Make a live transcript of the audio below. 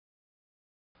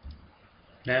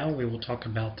Now we will talk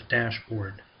about the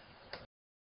dashboard.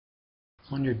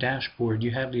 On your dashboard,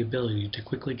 you have the ability to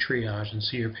quickly triage and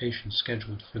see your patients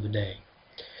scheduled for the day.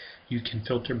 You can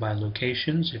filter by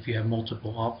locations if you have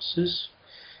multiple offices.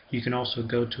 You can also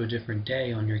go to a different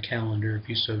day on your calendar if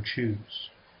you so choose.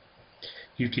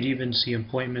 You could even see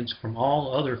appointments from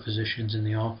all other physicians in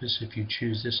the office if you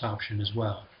choose this option as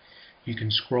well. You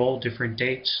can scroll different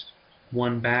dates,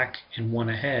 one back and one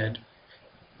ahead,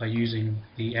 by using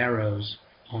the arrows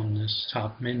on this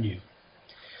top menu.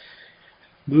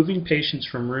 Moving patients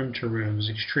from room to room is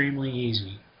extremely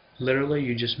easy. Literally,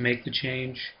 you just make the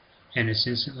change and it's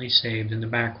instantly saved in the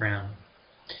background.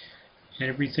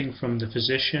 Everything from the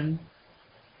physician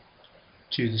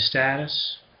to the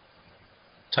status,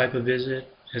 type of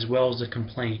visit, as well as the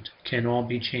complaint can all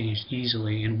be changed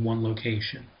easily in one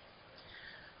location.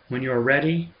 When you are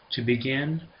ready to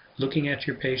begin looking at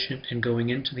your patient and going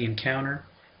into the encounter,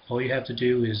 all you have to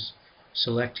do is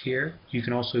select here. You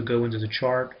can also go into the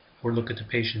chart or look at the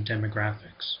patient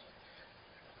demographics.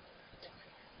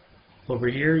 Over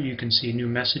here you can see new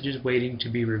messages waiting to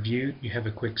be reviewed. You have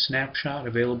a quick snapshot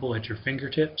available at your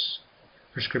fingertips,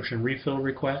 prescription refill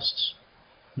requests,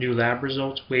 new lab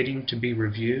results waiting to be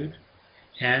reviewed,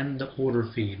 and the order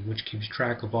feed, which keeps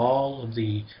track of all of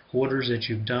the orders that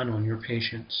you've done on your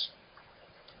patients.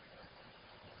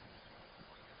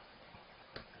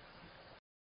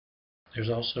 There's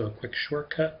also a quick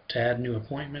shortcut to add new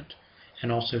appointment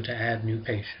and also to add new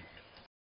patient.